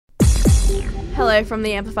Hello from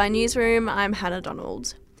the Amplify newsroom, I'm Hannah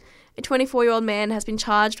Donald. A 24-year-old man has been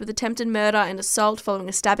charged with attempted murder and assault following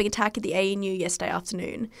a stabbing attack at the ANU yesterday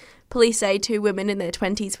afternoon. Police say 2 women in their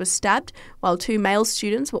 20s were stabbed, while 2 male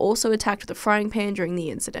students were also attacked with a frying pan during the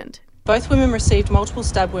incident. Both women received multiple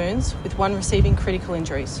stab wounds, with one receiving critical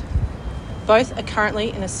injuries. Both are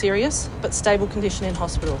currently in a serious but stable condition in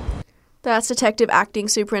hospital. That's Detective Acting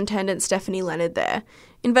Superintendent Stephanie Leonard there.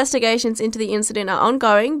 Investigations into the incident are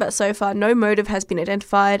ongoing, but so far no motive has been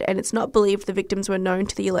identified and it's not believed the victims were known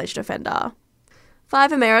to the alleged offender.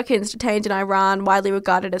 5 Americans detained in Iran, widely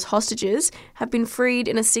regarded as hostages, have been freed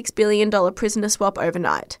in a $6 billion prisoner swap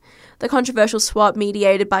overnight. The controversial swap,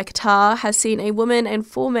 mediated by Qatar, has seen a woman and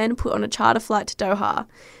 4 men put on a charter flight to Doha.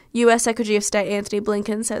 US Secretary of State Antony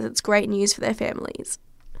Blinken says it's great news for their families.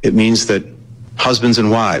 It means that husbands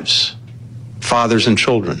and wives, fathers and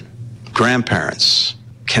children, grandparents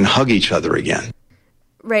can hug each other again.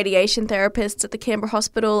 Radiation therapists at the Canberra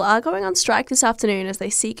Hospital are going on strike this afternoon as they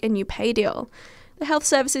seek a new pay deal. The Health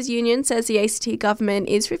Services Union says the ACT government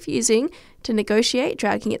is refusing to negotiate,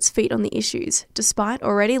 dragging its feet on the issues, despite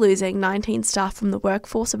already losing 19 staff from the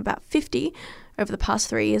workforce of about 50 over the past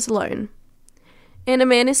 3 years alone. And a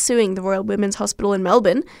man is suing the Royal Women's Hospital in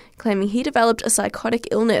Melbourne, claiming he developed a psychotic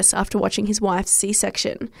illness after watching his wife's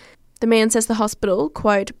C-section. The man says the hospital,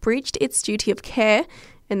 quote, breached its duty of care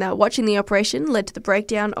and that watching the operation led to the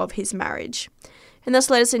breakdown of his marriage. And that's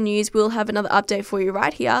the latest in news. We'll have another update for you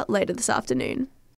right here later this afternoon.